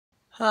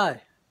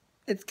Hi,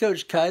 it's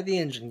Coach Kai, the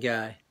engine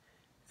guy,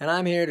 and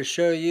I'm here to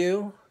show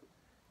you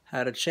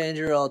how to change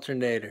your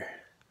alternator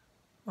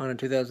on a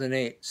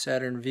 2008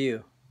 Saturn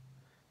Vue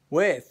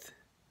with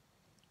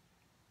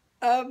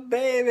a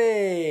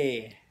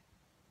baby.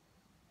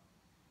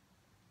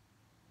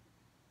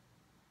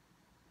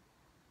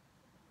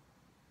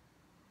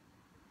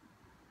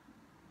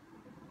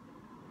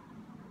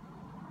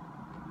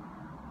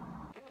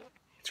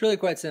 It's really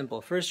quite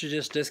simple. First, you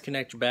just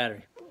disconnect your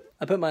battery.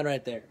 I put mine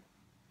right there.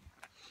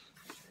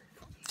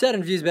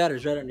 Saturn Vue's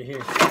battery's right under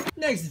here.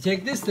 Next, you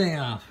take this thing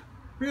off.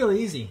 Real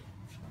easy.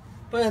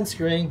 By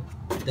unscrewing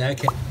that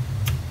cable.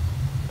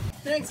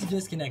 Next, you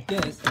disconnect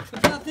this.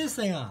 But pop this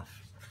thing off.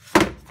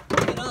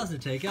 And also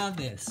take off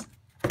this.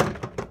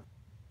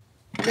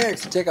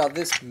 Next, you take off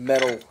this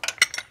metal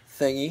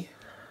thingy.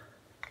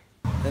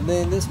 And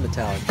then this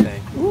metallic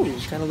thing. Ooh,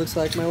 kind of looks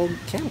like my old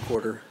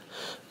camcorder.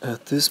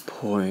 At this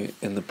point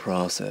in the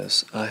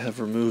process, I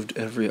have removed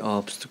every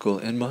obstacle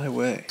in my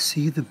way.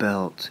 See the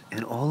belt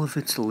and all of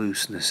its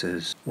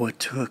loosenesses. What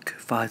took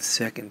 5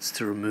 seconds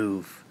to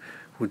remove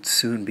would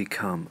soon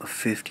become a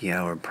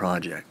 50-hour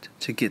project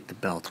to get the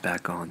belt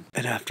back on.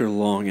 And after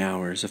long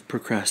hours of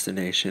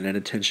procrastination and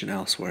attention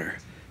elsewhere,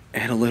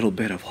 and a little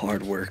bit of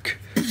hard work,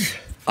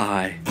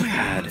 I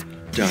had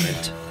done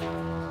it.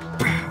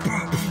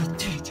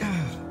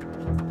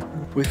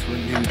 With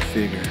renewed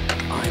vigor,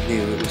 I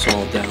knew it was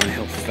all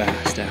downhill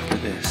fast after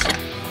this,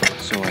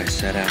 so I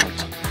set out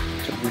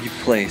to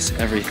replace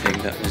everything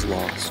that was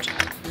lost,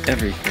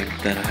 everything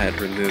that I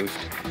had removed.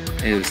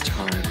 It was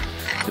time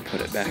to put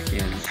it back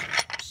in.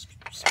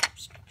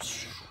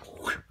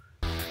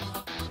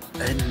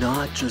 And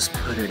not just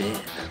put it in,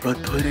 but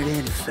put it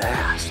in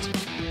fast.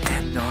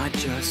 And not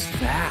just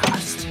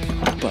fast,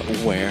 but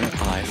where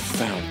I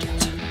found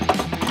it.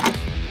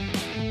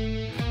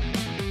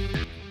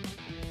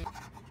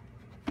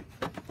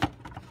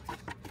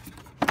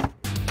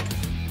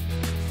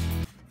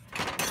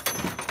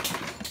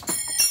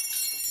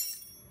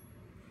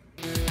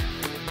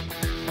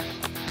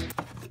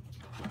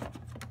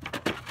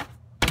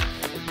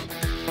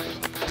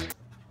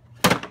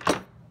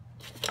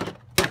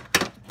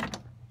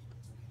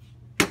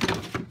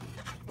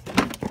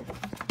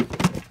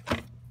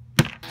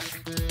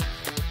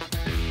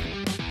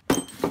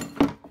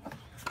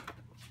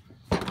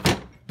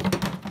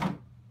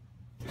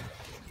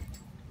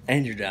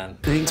 And you're done.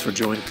 Thanks for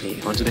joining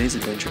me on today's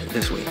adventure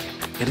this week.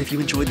 And if you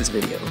enjoyed this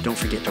video, don't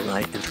forget to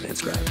like and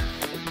subscribe.